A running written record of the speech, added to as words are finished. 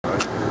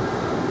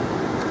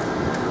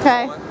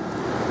Okay.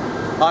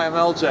 Hi, I'm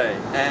LJ,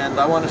 and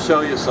I want to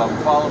show you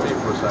something. Follow me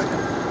for a second.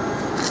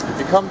 If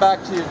you come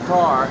back to your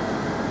car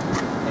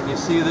and you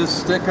see this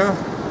sticker,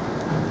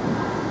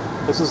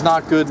 this is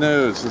not good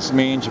news. This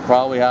means you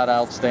probably had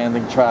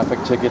outstanding traffic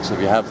tickets.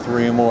 If you have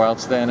 3 or more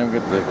outstanding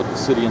with the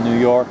city of New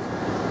York,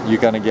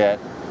 you're going to get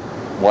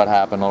what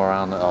happened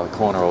around the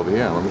corner over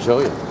here. Let me show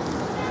you.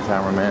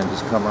 Cameraman,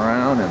 just come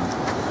around and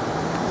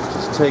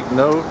just take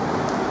note.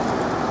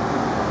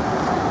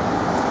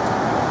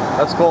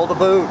 That's called a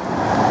boot.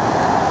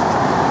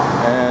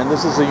 And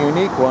this is a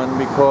unique one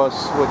because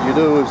what you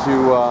do is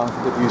you,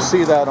 if you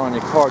see that on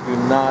your car, do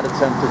not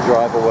attempt to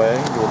drive away.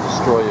 You'll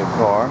destroy your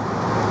car.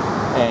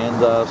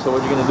 And so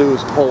what you're going to do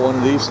is pull one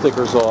of these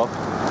stickers off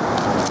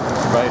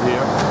right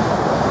here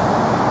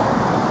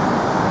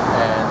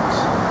and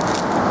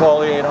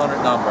call the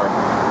 800 number.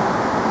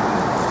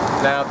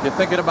 Now, if you're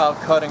thinking about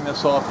cutting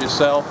this off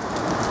yourself,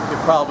 you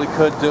probably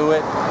could do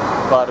it,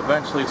 but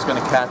eventually it's going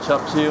to catch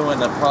up to you,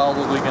 and they're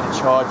probably going to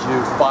charge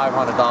you $500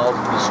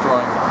 for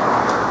destroying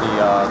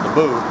the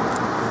boot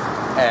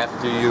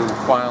after you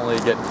finally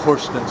get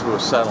pushed into a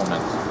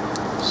settlement.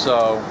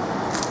 So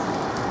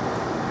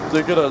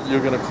you're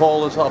gonna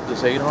call us up,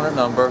 this 800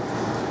 number,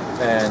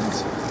 and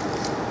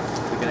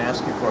we can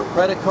ask you for a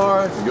credit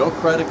card, your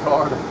credit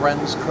card, a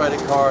friend's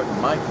credit card in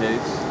my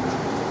case,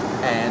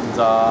 and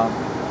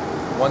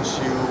once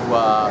you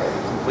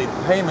complete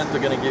the payment,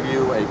 they're going to give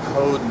you a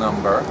code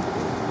number,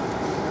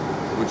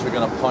 which you're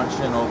going to punch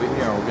in over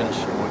here, and we're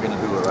going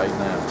to do it right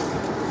now.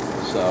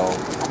 So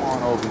come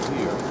on over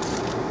here,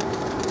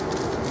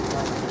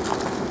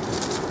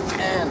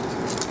 and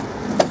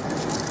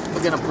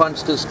we're going to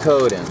punch this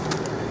code in.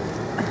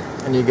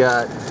 And you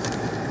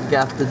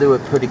have to do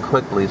it pretty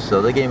quickly,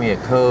 so they gave me a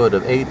code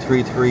of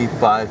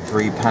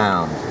 83353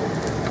 £.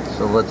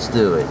 So let's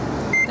do it.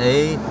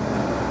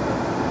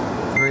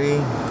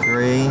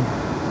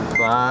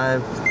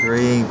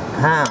 83353 £.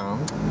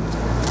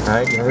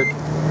 Alright, you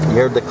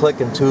heard the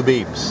click and 2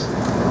 beeps.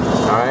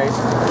 Alright,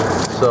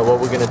 so what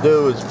we're gonna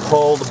do is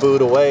pull the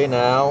boot away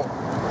now.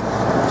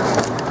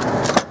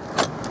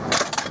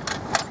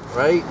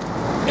 Right,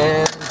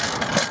 and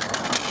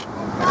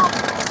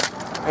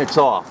it's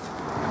off.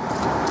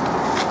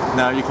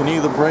 Now you can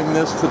either bring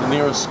this to the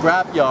nearest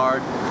scrap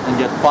yard and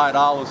get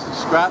 $5 for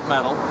scrap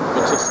metal,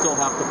 but you'll still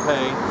have to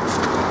pay.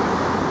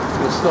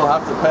 You'll still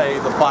have to pay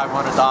the $500.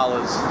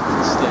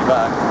 Stay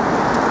back.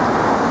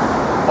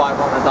 $500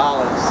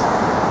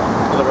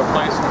 for the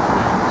replacement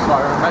fee. So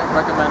I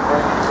recommend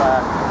bringing it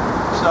back.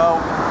 So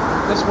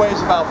this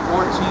weighs about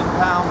 14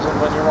 pounds, and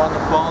when you're on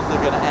the phone,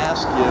 they're going to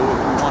ask you if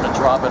you want to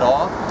drop it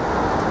off,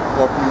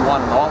 or if you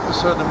want an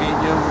officer to meet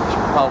you, which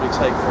will probably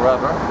take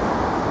forever.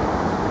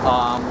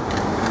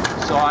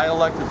 So I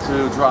elected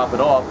to drop it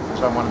off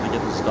because I wanted to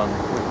get this done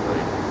quickly.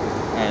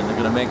 And they're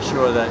going to make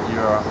sure that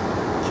you're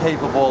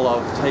capable of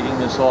taking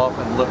this off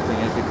and lifting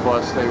it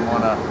because they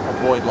want to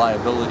avoid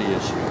liability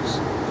issues.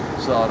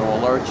 So to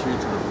alert you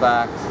to the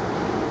fact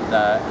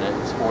that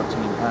it's 14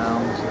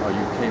 pounds, are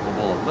you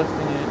capable of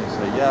lifting it? You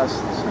say yes,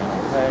 this ain't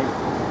okay.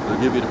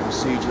 They'll give you the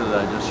procedure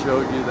that I just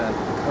showed you, then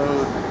the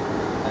code,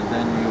 and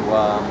then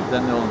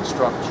then they'll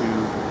instruct you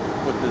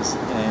to put this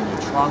in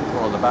your trunk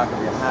or the back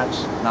of your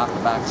hatch, not the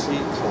back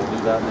seat. So we'll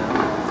do that now.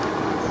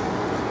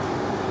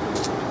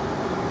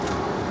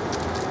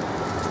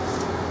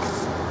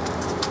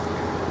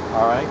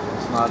 Alright,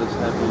 it's not as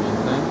heavy as you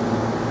think.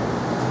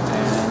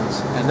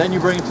 And then you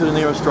bring it to the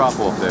nearest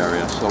drop-off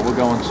area. So we're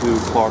going to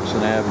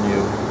Clarkson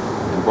Avenue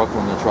in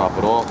Brooklyn to drop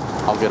it off.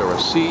 I'll get a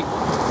receipt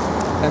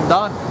and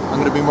done. I'm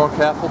going to be more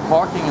careful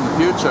parking in the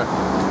future.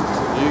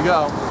 Here you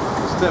go.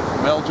 This tip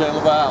from LJ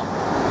LaValle.